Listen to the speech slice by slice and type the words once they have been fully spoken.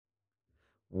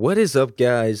What is up,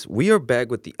 guys? We are back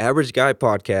with the Average Guy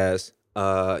podcast.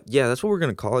 Yeah, that's what we're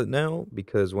gonna call it now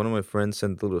because one of my friends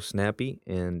sent a little snappy,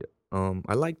 and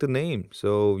I like the name,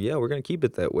 so yeah, we're gonna keep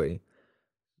it that way.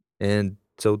 And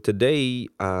so today,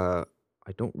 I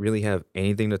don't really have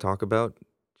anything to talk about,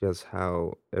 just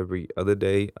how every other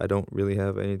day I don't really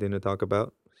have anything to talk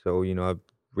about. So I've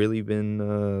really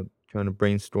been trying to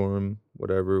brainstorm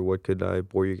whatever. What could I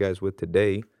bore you guys with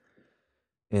today?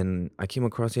 And I came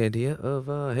across the idea of,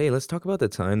 hey, let's talk about the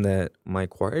time that my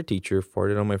choir teacher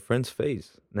farted on my friend's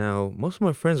face. Now, most of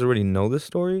my friends already know this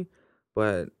story,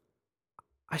 but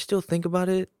I still think about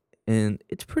it, and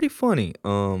it's pretty funny.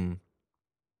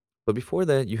 But before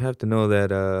that, you have to know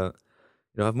that,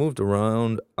 I've moved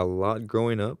around a lot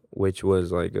growing up, which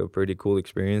was like a pretty cool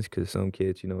experience because some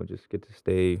kids, just get to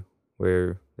stay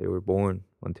where they were born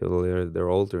until they're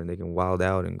older and they can wild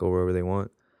out and go wherever they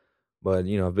want. But,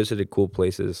 I visited cool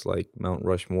places like Mount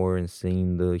Rushmore and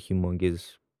seen the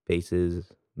humongous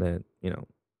faces that,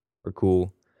 are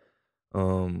cool.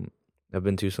 Um, I've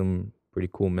been to some pretty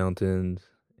cool mountains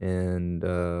and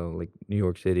like New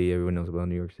York City. Everyone knows about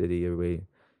New York City. Everybody,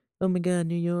 oh my God,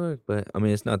 New York. But I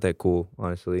mean, it's not that cool,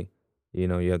 honestly. You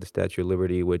have the Statue of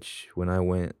Liberty, which when I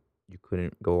went, you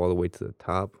couldn't go all the way to the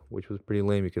top, which was pretty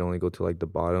lame. You could only go to like the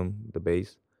bottom, the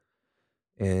base.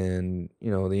 And,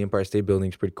 the Empire State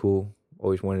Building's pretty cool.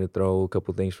 Always wanted to throw a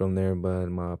couple things from there, but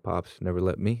my pops never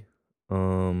let me.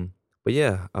 But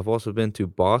yeah, I've also been to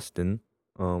Boston,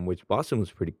 which Boston was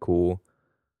pretty cool.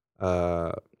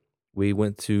 Uh, we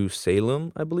went to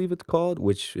Salem, I believe it's called,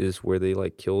 which is where they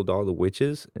like killed all the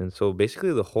witches. And so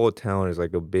basically the whole town is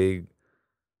like a big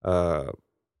uh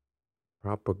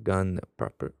propaganda,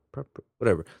 proper,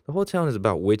 whatever. The whole town is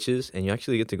about witches, and you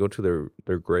actually get to go to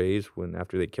their graves when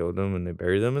after they killed them and they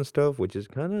bury them and stuff, which is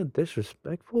kind of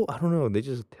disrespectful. I don't know. They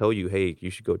just tell you, hey,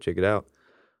 you should go check it out.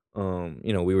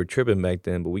 We were tripping back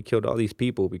then, but we killed all these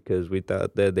people because we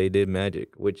thought that they did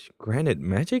magic. Which, granted,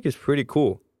 magic is pretty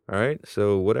cool. All right,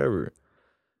 so whatever.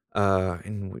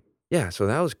 Yeah, so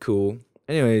that was cool.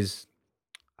 Anyways,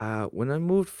 when I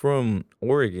moved from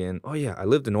Oregon, oh yeah, I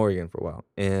lived in Oregon for a while,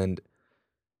 and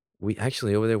we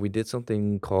actually over there we did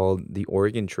something called the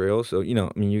Oregon Trail. So,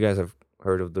 I mean, you guys have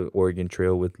heard of the Oregon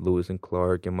Trail with Lewis and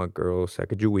Clark and my girl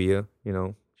Sacagawea,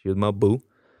 she was my boo.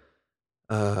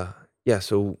 Uh yeah,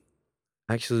 so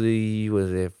actually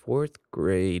was it 4th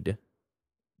grade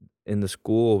in the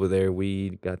school over there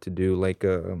we got to do like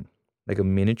a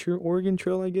miniature Oregon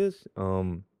Trail, I guess.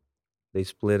 They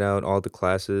split out all the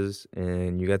classes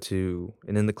and you got to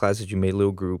and in the classes you made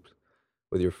little groups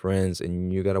with your friends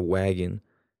and you got a wagon,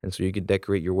 and so you could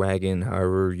decorate your wagon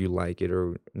however you like it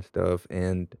or and stuff.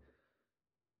 And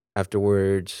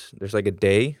afterwards there's like a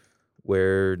day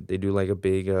where they do like a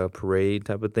big parade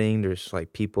type of thing. There's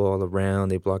like people all around,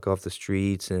 they block off the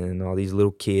streets and all these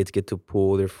little kids get to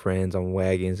pull their friends on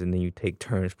wagons, and then you take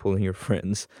turns pulling your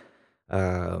friends.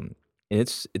 And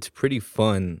it's pretty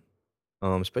fun,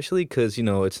 especially because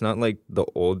it's not like the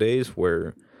old days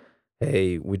where,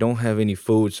 "Hey, we don't have any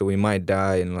food, so we might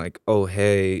die," and like, "Oh,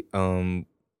 hey,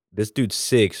 this dude's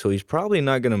sick, so he's probably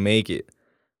not gonna make it,"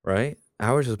 right?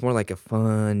 Ours is more like a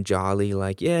fun, jolly,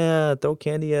 like, "Yeah, throw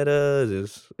candy at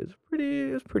us." It's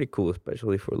pretty cool,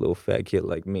 especially for a little fat kid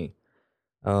like me.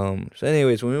 So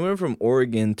anyways, when we went from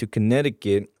Oregon to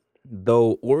Connecticut,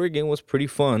 though Oregon was pretty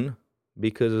fun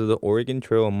because of the Oregon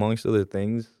Trail amongst other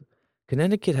things,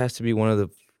 Connecticut has to be one of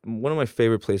my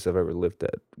favorite places I've ever lived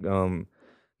at.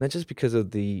 Not just because of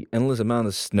the endless amount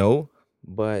of snow,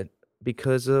 but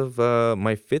because of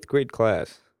my 5th grade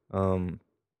class. Um,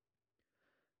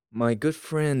 my good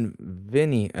friend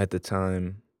Vinny at the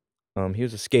time, he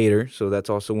was a skater, so that's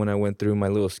also when I went through my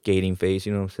little skating phase.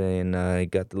 You know what I'm saying? I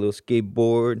got the little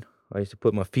skateboard. I used to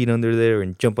put my feet under there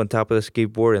and jump on top of the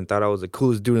skateboard and thought I was the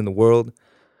coolest dude in the world.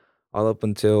 All up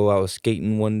until I was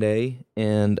skating one day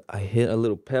and I hit a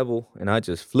little pebble and I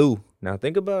just flew. Now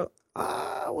think about,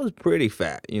 I was pretty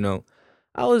fat.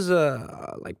 I was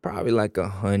like probably like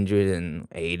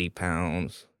 180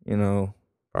 pounds.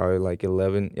 Probably like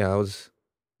 11. Yeah, I was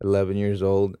 11 years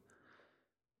old,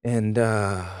 and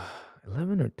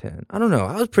 11 or 10. I don't know.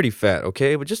 I was pretty fat.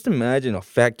 Okay, but just imagine a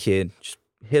fat kid just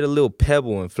hit a little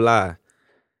pebble and fly.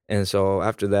 And so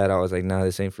after that, I was like, nah,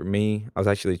 this ain't for me. I was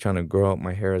actually trying to grow out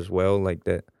my hair as well, like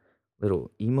that little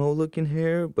emo looking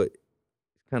hair, but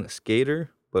kind of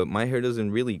skater. But my hair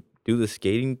doesn't really do the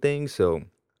skating thing. So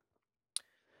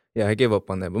yeah, I gave up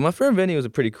on that. But my friend Vinny was a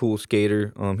pretty cool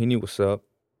skater. He knew what's up.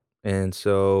 And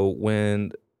so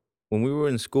when we were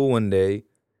in school one day,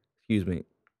 excuse me,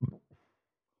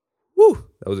 whew,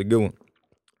 that was a good one.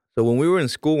 So when we were in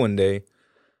school one day,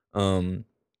 um,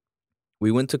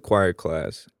 we went to choir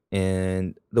class,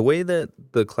 and the way that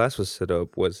the class was set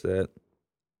up was that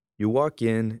you walk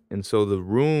in, and so the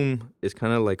room is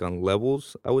kind of like on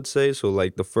levels, I would say. So,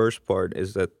 like, the first part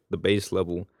is at the base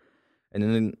level, and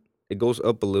then it goes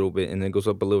up a little bit, and then it goes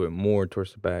up a little bit more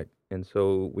towards the back. And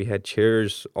so we had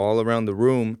chairs all around the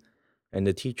room, and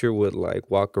the teacher would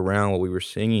like walk around while we were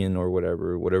singing or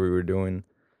whatever we were doing.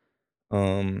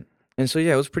 And so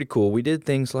yeah, it was pretty cool. We did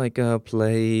things like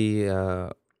play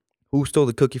Who Stole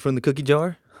the Cookie from the Cookie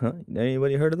Jar? Huh?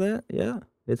 Anybody heard of that? Yeah.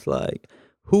 It's like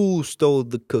Who stole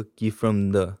the cookie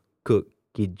from the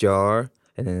cookie jar?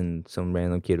 And then some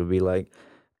random kid would be like,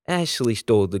 Ashley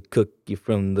stole the cookie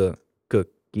from the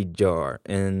cookie jar.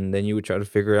 And then you would try to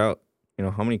figure out,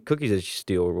 how many cookies did she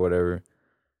steal or whatever.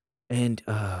 And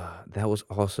that was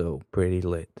also pretty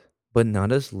lit, but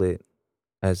not as lit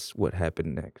as what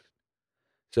happened next.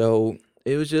 So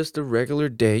it was just a regular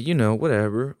day,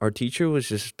 whatever. Our teacher was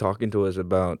just talking to us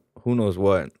about who knows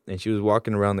what, and she was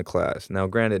walking around the class. Now,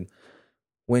 granted,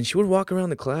 when she would walk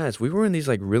around the class, we were in these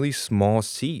like really small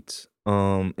seats.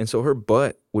 And so her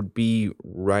butt would be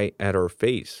right at our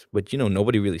face. But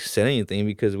nobody really said anything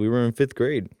because we were in fifth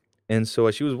grade. And so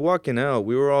as she was walking out,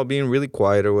 we were all being really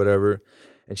quiet or whatever.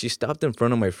 And she stopped in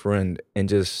front of my friend and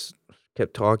just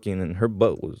kept talking, and her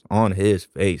butt was on his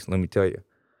face, let me tell you.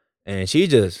 And she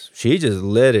just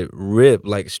let it rip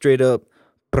like straight up.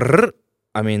 Brrr.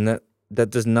 I mean that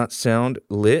does not sound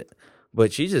lit,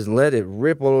 but she just let it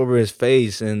rip all over his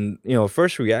face. And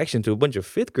first reaction to a bunch of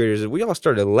fifth graders is we all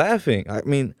started laughing. I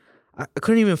mean, I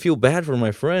couldn't even feel bad for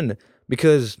my friend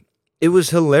because it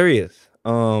was hilarious.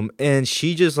 And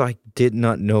she just like did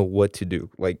not know what to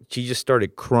do. Like she just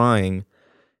started crying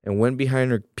and went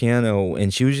behind her piano,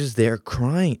 and she was just there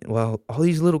crying while all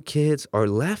these little kids are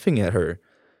laughing at her.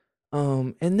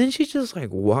 And then she just like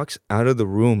walks out of the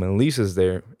room, and Lisa's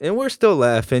there, and we're still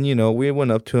laughing. We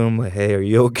went up to him like, "Hey, are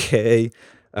you okay?"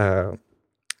 Uh,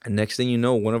 and next thing you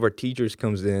know, one of our teachers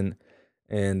comes in,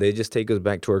 and they just take us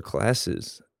back to our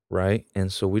classes, right?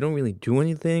 And so we don't really do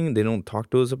anything. They don't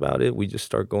talk to us about it. We just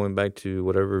start going back to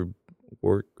whatever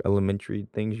work elementary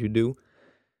things you do.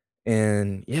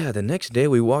 And yeah, the next day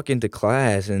we walk into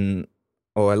class, and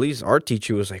or at least our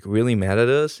teacher was like really mad at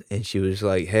us, and she was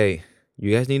like, "Hey,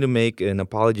 you guys need to make an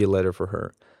apology letter for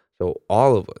her." So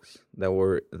all of us that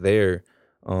were there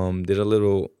did a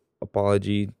little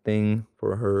apology thing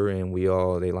for her, and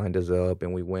they lined us up,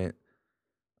 and we went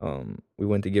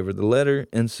to give her the letter.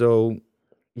 And so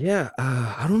yeah,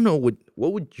 I don't know what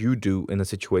would you do in a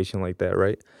situation like that,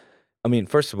 right? I mean,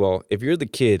 first of all, if you're the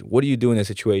kid, what do you do in a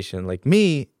situation? Like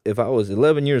me, if I was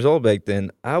 11 years old back then,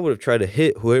 I would have tried to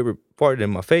hit whoever farted in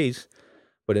my face.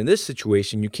 But in this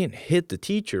situation, you can't hit the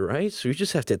teacher, right? So you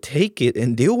just have to take it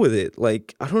and deal with it.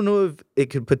 Like, I don't know if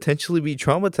it could potentially be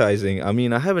traumatizing. I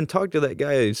mean, I haven't talked to that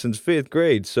guy since fifth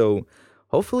grade, so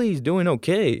hopefully he's doing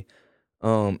okay.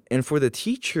 And for the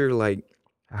teacher, like,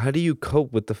 how do you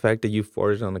cope with the fact that you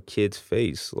farted on a kid's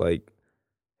face? Like,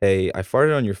 "Hey, I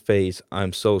farted on your face.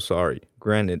 I'm so sorry."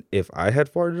 Granted, if I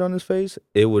had farted on his face,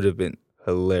 it would have been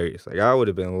hilarious. Like, I would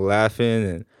have been laughing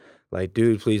and like,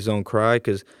 "Dude, please don't cry."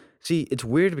 Cause see, it's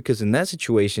weird because in that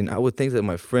situation, I would think that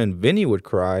my friend Vinny would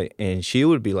cry and she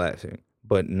would be laughing,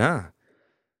 but nah.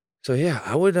 So yeah,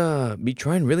 I would be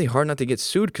trying really hard not to get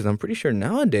sued because I'm pretty sure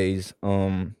nowadays,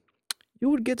 you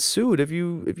would get sued if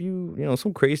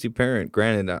some crazy parent.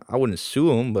 Granted, I wouldn't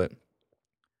sue him, but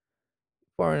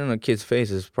farting on a kid's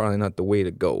face is probably not the way to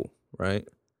go, right?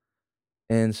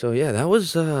 And so yeah, that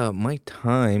was my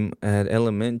time at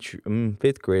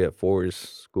fifth grade at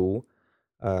Forest School,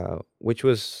 which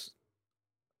was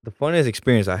the funnest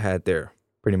experience I had there,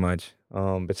 pretty much.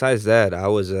 Besides that, I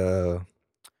was a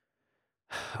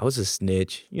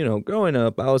snitch. Growing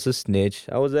up, I was a snitch.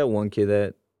 I was that one kid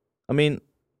that, I mean,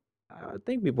 I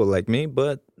think people like me,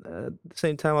 but at the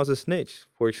same time, I was a snitch.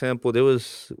 For example, there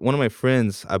was one of my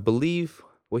friends, I believe.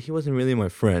 Well, he wasn't really my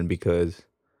friend because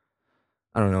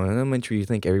I don't know. In elementary, you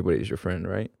think everybody's your friend,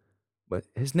 right? But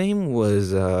his name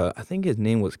was, I think his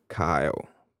name was Kyle.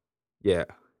 Yeah.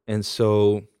 And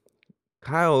so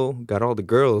Kyle got all the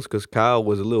girls because Kyle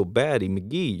was a little baddie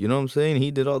McGee. You know what I'm saying?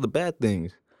 He did all the bad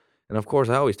things. And of course,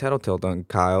 I always tattletaled on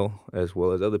Kyle as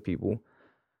well as other people.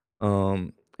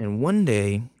 And one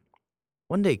day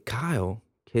Kyle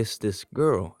kissed this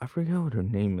girl. I forget what her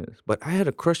name is, but I had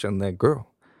a crush on that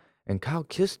girl. And Kyle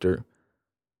kissed her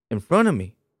in front of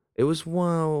me. It was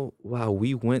while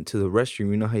we went to the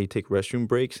restroom. You know how you take restroom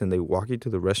breaks and they walk you to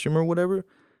the restroom or whatever?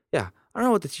 Yeah, I don't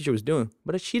know what the teacher was doing,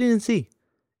 but she didn't see.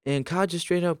 And Kyle just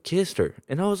straight up kissed her.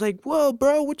 And I was like, "Whoa,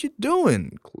 bro, what you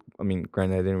doing?" I mean,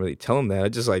 granted, I didn't really tell him that. I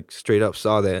just like straight up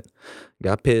saw that,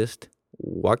 got pissed,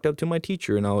 walked up to my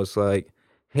teacher and I was like,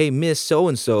 "Hey, Miss So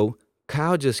and So,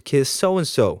 Kyle just kissed so and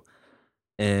so."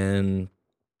 And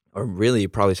or really,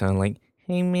 it probably sounded like,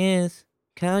 "Hey, Miss,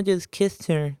 Kyle just kissed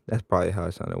her." That's probably how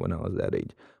it sounded when I was that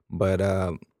age. But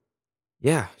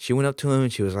yeah, she went up to him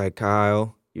and she was like,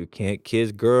 "Kyle, you can't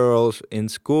kiss girls in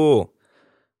school."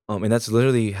 And that's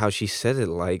literally how she said it.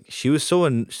 Like she was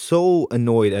so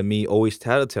annoyed at me always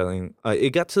tattletelling. It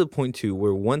got to the point too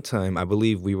where one time I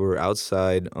believe we were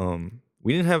outside.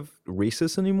 We didn't have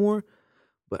recess anymore,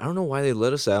 but I don't know why they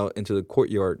let us out into the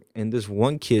courtyard. And this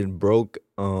one kid broke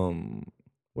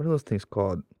what are those things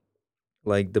called?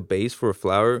 Like the base for a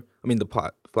flower. I mean the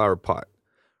pot, flower pot.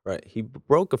 Right. He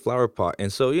broke a flower pot,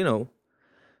 and so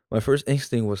my first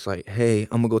instinct was like, "Hey,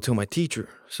 I'm gonna go tell my teacher."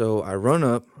 So I run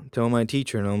up, tell my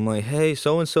teacher, and I'm like, "Hey,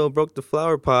 so and so broke the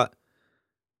flower pot."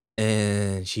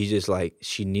 And she just like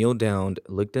she kneeled down,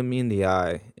 looked at me in the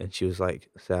eye, and she was like,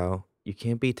 "Sal, you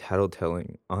can't be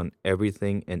tattletelling on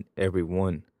everything and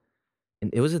everyone."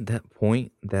 And it was at that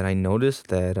point that I noticed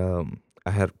that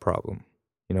I had a problem.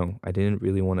 I didn't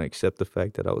really want to accept the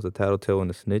fact that I was a tattletale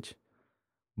and a snitch,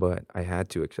 but I had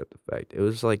to accept the fact. It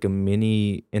was like a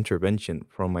mini intervention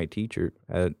from my teacher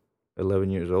at 11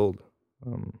 years old.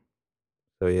 Um,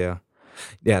 so yeah.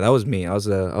 Yeah, that was me. I was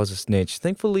a snitch.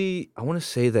 Thankfully, I want to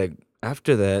say that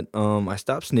after that, I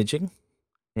stopped snitching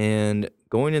and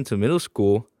going into middle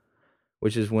school,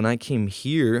 which is when I came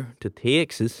here to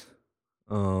Texas.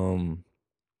 Um,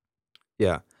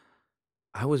 yeah,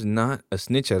 I was not a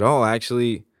snitch at all.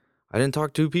 Actually, I didn't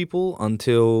talk to people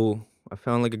until I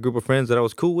found like a group of friends that I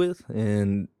was cool with,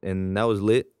 and that was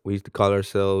lit. We used to call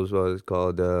ourselves what was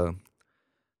called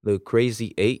the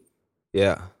Crazy Eight.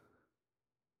 Yeah,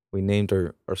 we named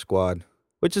our squad,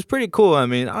 which is pretty cool. I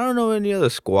mean, I don't know any other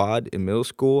squad in middle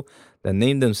school that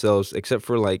named themselves except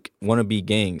for like wannabe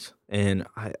gangs, and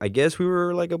I guess we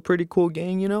were like a pretty cool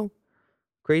gang.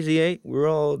 Crazy Eight. We were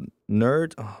all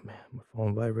nerds. Oh man, my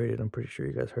phone vibrated. I'm pretty sure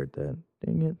you guys heard that.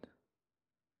 Dang it.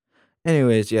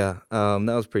 Anyways, yeah, that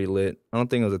was pretty lit. I don't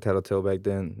think it was a tattletale back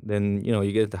then. Then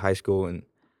you get into high school and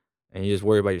you just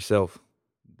worry about yourself.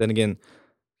 Then again,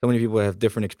 so many people have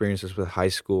different experiences with high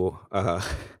school. I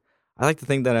like to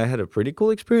think that I had a pretty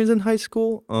cool experience in high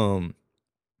school.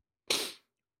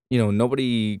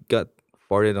 Nobody got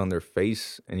farted on their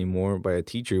face anymore by a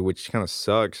teacher, which kind of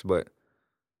sucks. But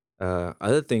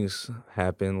other things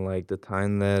happened, like the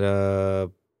time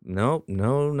that no,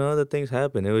 no, no other things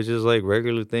happened. It was just like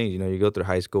regular things. You go through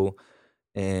high school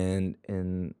and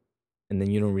then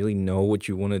you don't really know what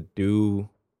you want to do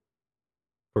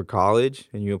for college,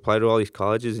 and you apply to all these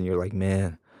colleges, and you're like,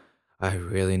 man, I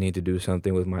really need to do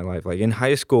something with my life. Like in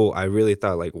high school, I really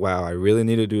thought like, wow, I really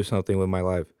need to do something with my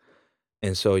life.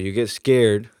 And so you get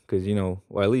scared because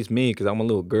well, at least me, because I'm a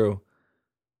little girl.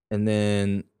 And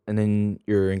then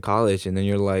you're in college, and then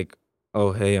you're like,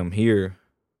 oh hey, I'm here.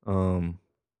 Um,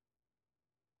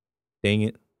 Dang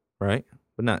it, right?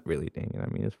 But not really dang it. I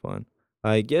mean, it's fun.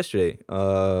 Like yesterday,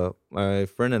 my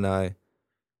friend and I,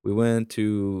 we went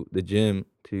to the gym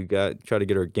to got try to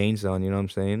get our gains on, you know what I'm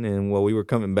saying? And while we were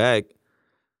coming back,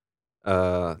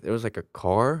 there was like a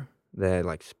car that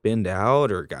like spinned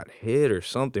out or got hit or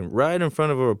something right in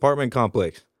front of our apartment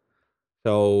complex.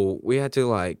 So we had to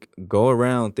like go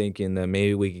around thinking that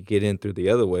maybe we could get in through the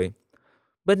other way.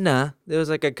 But nah, there was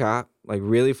like a cop like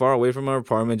really far away from our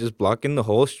apartment, just blocking the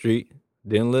whole street.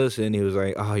 Didn't listen. He was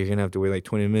like, "Oh, you're gonna have to wait like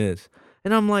 20 minutes."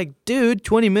 And I'm like, "Dude,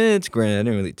 20 minutes?" Granted, I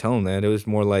didn't really tell him that. It was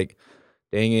more like,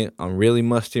 "Dang it, I'm really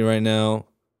musty right now.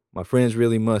 My friend's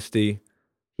really musty.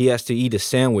 He has to eat a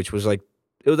sandwich." Was like,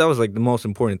 that was like the most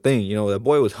important thing. That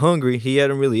boy was hungry. He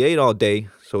hadn't really ate all day,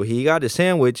 so he got a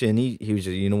sandwich, and he was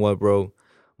just, you know what, bro, I'm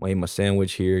gonna eat my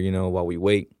sandwich here. While we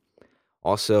wait.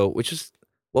 Also, which is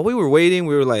while we were waiting,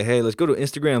 we were like, "Hey, let's go to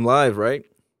Instagram Live," right?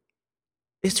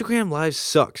 Instagram Live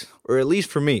sucks, or at least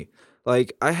for me.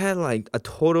 Like, I had like a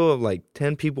total of like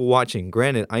 10 people watching.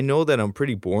 Granted, I know that I'm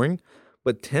pretty boring,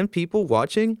 but 10 people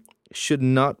watching should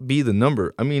not be the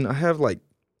number. I mean, I have like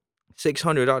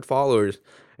 600 odd followers,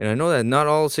 and I know that not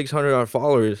all 600 odd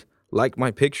followers like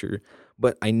my picture,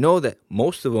 but I know that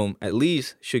most of them at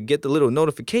least should get the little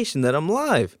notification that I'm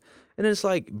live. And it's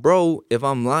like, bro, if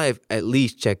I'm live, at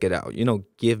least check it out.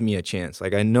 Give me a chance.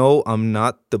 Like, I know I'm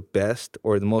not the best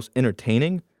or the most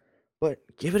entertaining, but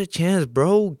give it a chance,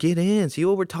 bro. Get in. See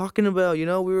what we're talking about.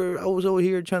 I was over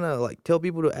here trying to like tell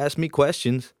people to ask me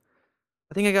questions.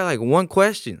 I think I got like one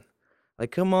question. Like,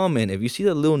 come on, man. If you see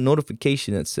that little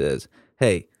notification that says,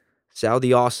 "Hey, Sal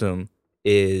the Awesome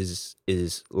is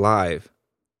live,"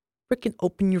 freaking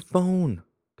open your phone.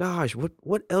 Gosh,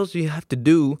 what else do you have to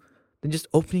do than just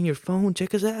opening your phone?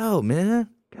 Check us out, man.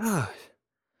 Gosh.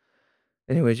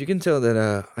 Anyways, you can tell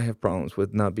that I have problems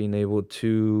with not being able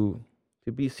to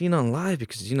be seen on live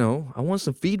because I want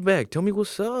some feedback. Tell me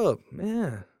what's up,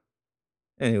 man.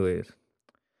 Anyways,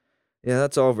 yeah,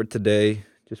 that's all for today.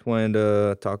 Just wanted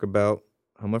to talk about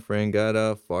how my friend got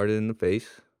farted in the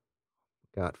face.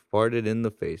 Got farted in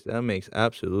the face. That makes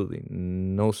absolutely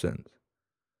no sense.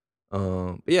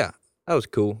 But yeah, that was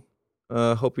cool.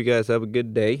 Hope you guys have a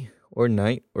good day or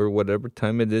night or whatever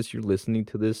time it is you're listening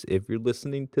to this. If you're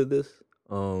listening to this,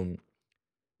 and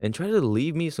try to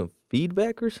leave me some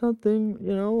feedback or something.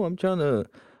 I'm trying to.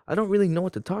 I don't really know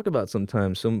what to talk about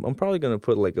sometimes, so I'm probably gonna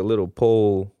put like a little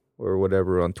poll or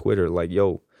whatever on Twitter, like,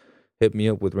 "Yo, hit me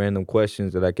up with random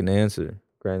questions that I can answer."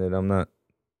 Granted, I'm not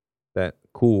that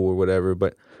cool or whatever,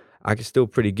 but I can still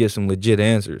pretty get some legit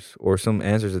answers or some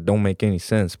answers that don't make any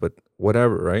sense, but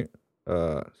whatever, right?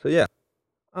 So yeah,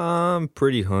 I'm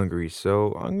pretty hungry,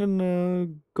 so I'm gonna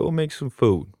go make some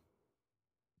food.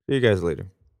 See you guys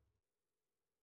later.